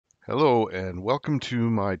Hello and welcome to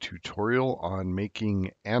my tutorial on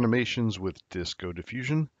making animations with Disco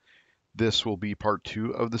Diffusion. This will be part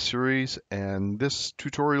 2 of the series, and this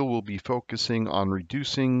tutorial will be focusing on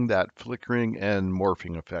reducing that flickering and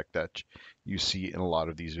morphing effect that you see in a lot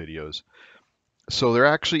of these videos. So there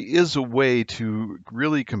actually is a way to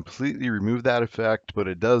really completely remove that effect, but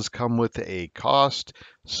it does come with a cost.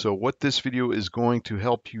 So what this video is going to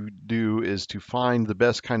help you do is to find the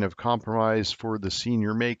best kind of compromise for the scene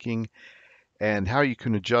you're making and how you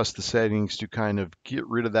can adjust the settings to kind of get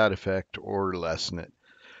rid of that effect or lessen it.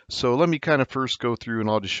 So let me kind of first go through and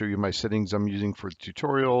I'll just show you my settings I'm using for the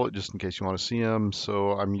tutorial just in case you want to see them.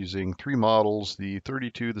 So I'm using 3 models, the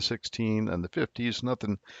 32, the 16, and the 50. So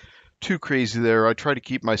nothing too crazy there. I try to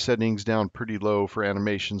keep my settings down pretty low for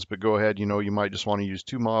animations, but go ahead, you might just want to use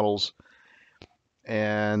 2 models.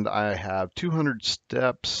 And I have 200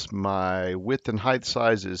 steps. My width and height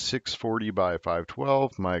size is 640 by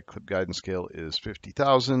 512. My clip guidance scale is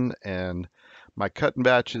 50,000, and my cut and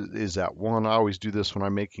batch is at 1. I always do this when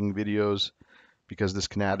I'm making videos because this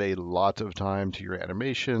can add a lot of time to your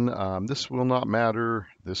animation. This will not matter.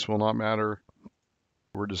 This will not matter.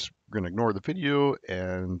 We're just going to ignore the video,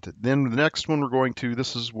 and then the next one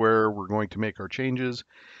this is where we're going to make our changes.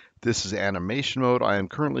 This is animation mode. I am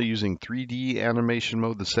currently using 3D animation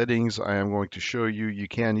mode. The settings I am going to show you, you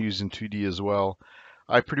can use in 2D as well.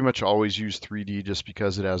 I pretty much always use 3D just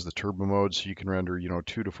because it has the turbo mode, so you can render, 2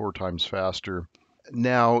 to 4 times faster.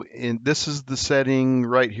 Now, this is the setting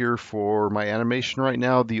right here for my animation right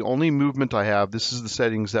now. The only movement I have, this is the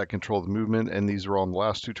settings that control the movement, and these are all in the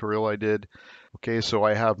last tutorial I did. Okay, so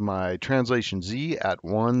I have my translation Z at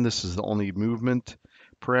 1. This is the only movement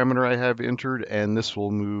parameter I have entered, and this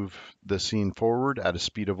will move the scene forward at a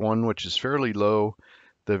speed of 1, which is fairly low.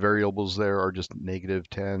 The variables there are just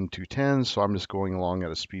 -10 to 10, so I'm just going along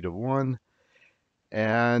at a speed of 1.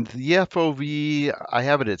 And the FOV, I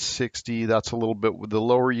have it at 60. That's a little bit, the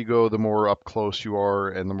lower you go, the more up close you are,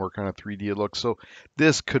 and the more kind of 3D it looks. So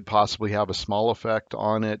this could possibly have a small effect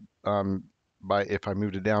on it. If I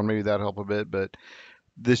moved it down, maybe that'd help a bit, but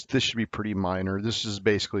this should be pretty minor. This is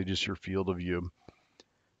basically just your field of view.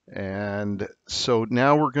 And so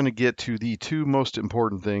now we're going to get to the 2 most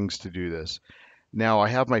important things to do this. Now I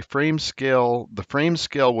have my frame scale. The frame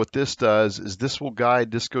scale, what this does is this will guide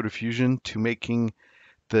Disco Diffusion to making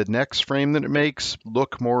the next frame that it makes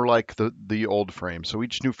look more like the old frame. So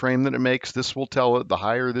each new frame that it makes, this will tell it, the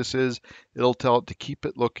higher this is, it'll tell it to keep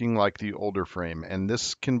it looking like the older frame. And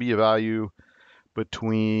this can be a value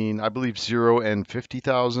between, I believe, 0 and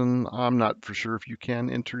 50,000. I'm not for sure if you can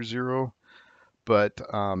enter 0. But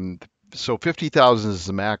so 50,000 is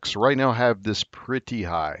the max. Right now I have this pretty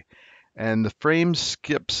high. And the frame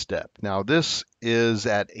skip step. Now this is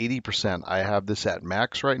at 80%. I have this at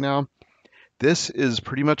max right now. This is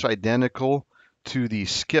pretty much identical to the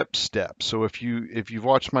skip step. So if you've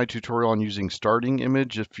watched my tutorial on using starting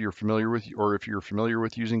image, if you're familiar with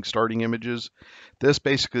using starting images, this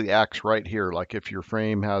basically acts right here. Like if your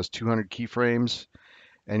frame has 200 keyframes,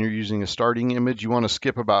 and you're using a starting image, you want to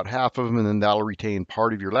skip about half of them, and then that'll retain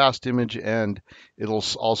part of your last image, and it'll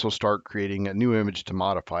also start creating a new image to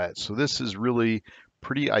modify it. So this is really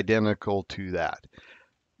pretty identical to that.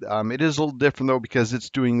 It is a little different though because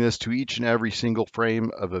it's doing this to each and every single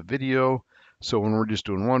frame of a video. So when we're just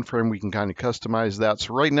doing one frame, we can kind of customize that.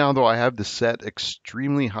 So right now though, I have this set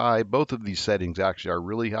extremely high. Both of these settings actually are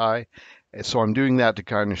really high. So I'm doing that to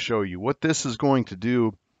kind of show you what this is going to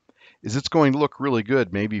do is it's going to look really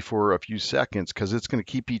good maybe for a few seconds because it's going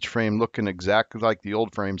to keep each frame looking exactly like the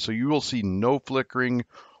old frame. So you will see no flickering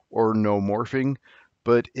or no morphing,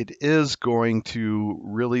 but it is going to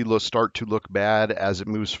really start to look bad as it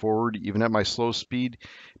moves forward, even at my slow speed,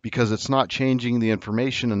 because it's not changing the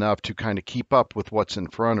information enough to kind of keep up with what's in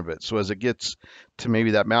front of it. So as it gets to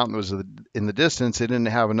maybe that mountain was in the distance, it didn't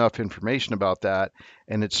have enough information about that,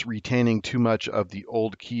 and it's retaining too much of the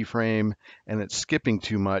old keyframe, and it's skipping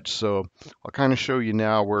too much. So I'll kind of show you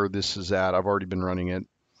now where this is at. I've already been running it.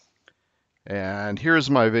 And here's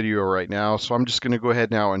my video right now. So I'm just going to go ahead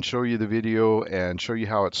now and show you the video and show you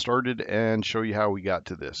how it started and show you how we got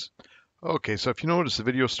to this. Okay, so if you notice, the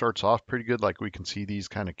video starts off pretty good. Like we can see these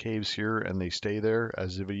kind of caves here and they stay there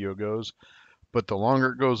as the video goes. But the longer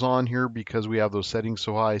it goes on here, because we have those settings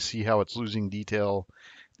so high, see how it's losing detail,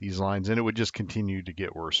 these lines, and it would just continue to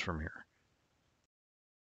get worse from here.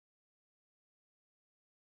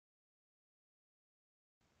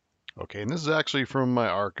 Okay, and this is actually from my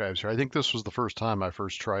archives here. I think this was the first time I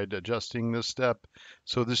first tried adjusting this step.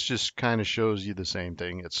 So this just kind of shows you the same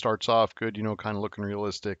thing. It starts off good, kind of looking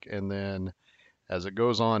realistic, and then as it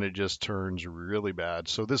goes on, it just turns really bad.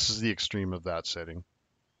 So this is the extreme of that setting.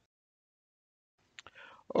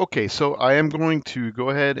 Okay, so I am going to go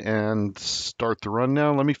ahead and start the run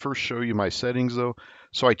now. Let me first show you my settings though.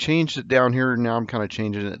 So I changed it down here. Now I'm kind of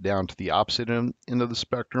changing it down to the opposite end of the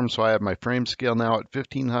spectrum. So I have my frame scale now at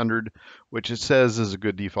 1500, which it says is a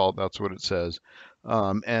good default. That's what it says.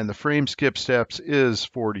 And the frame skip steps is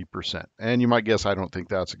 40%. And you might guess I don't think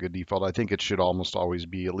that's a good default. I think it should almost always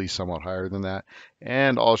be at least somewhat higher than that.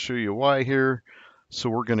 And I'll show you why here. So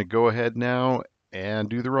we're going to go ahead now and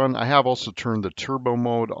do the run. I have also turned the turbo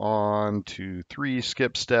mode on to 3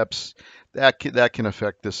 skip steps. That can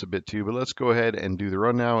affect this a bit too, but let's go ahead and do the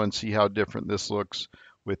run now and see how different this looks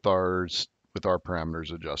with our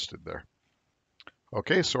parameters adjusted there.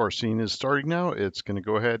 Okay, so our scene is starting now. It's going to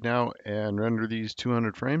go ahead now and render these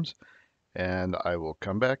 200 frames, and I will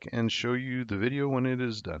come back and show you the video when it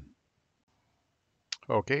is done.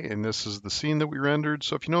 Okay, and this is the scene that we rendered.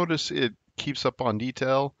 So if you notice, it keeps up on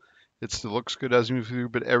detail. It still looks good as you move through,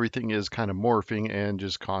 but everything is kind of morphing and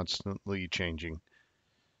just constantly changing.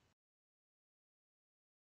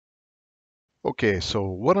 Okay, so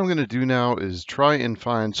what I'm going to do now is try and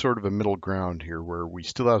find sort of a middle ground here where we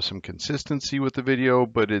still have some consistency with the video,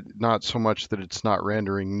 but not so much that it's not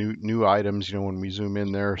rendering new items, when we zoom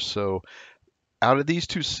in there. So out of these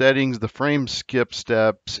two settings, the frame skip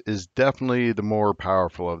steps is definitely the more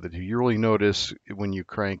powerful of the two. You really notice when you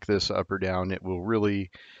crank this up or down, it will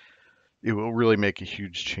really make a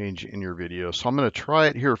huge change in your video. So I'm going to try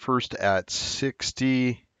it here first at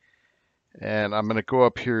 60, and I'm going to go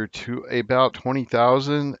up here to about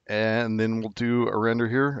 20,000, and then we'll do a render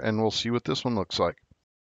here and we'll see what this one looks like.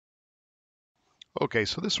 Okay,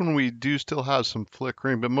 so this one we do still have some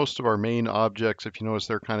flickering, but most of our main objects, if you notice,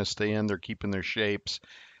 they're kind of staying, they're keeping their shapes,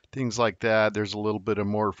 things like that. There's a little bit of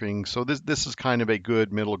morphing. So this is kind of a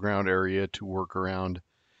good middle ground area to work around,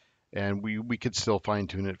 and we could still fine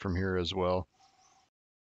tune it from here as well.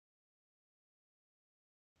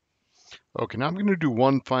 Okay, now I'm going to do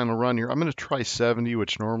one final run here. I'm going to try 70,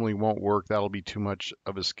 which normally won't work. That'll be too much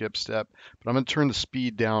of a skip step. But I'm going to turn the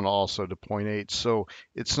speed down also to 0.8. So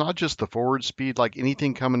it's not just the forward speed, like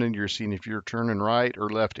anything coming into your scene, if you're turning right or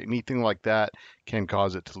left, anything like that can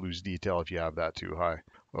cause it to lose detail if you have that too high.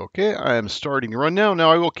 Okay, I am starting to run now.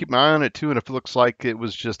 Now I will keep my eye on it too, and if it looks like it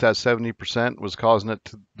was just at 70% was causing it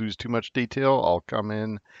to lose too much detail, I'll come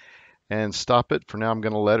in and stop it. For now, I'm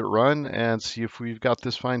going to let it run and see if we've got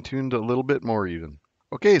this fine-tuned a little bit more even.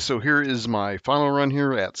 Okay, so here is my final run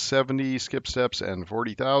here at 70 skip steps and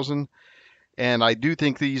 40,000. And I do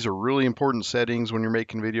think these are really important settings when you're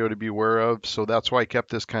making video to be aware of. So that's why I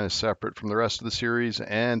kept this kind of separate from the rest of the series.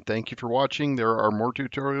 And thank you for watching. There are more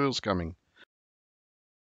tutorials coming.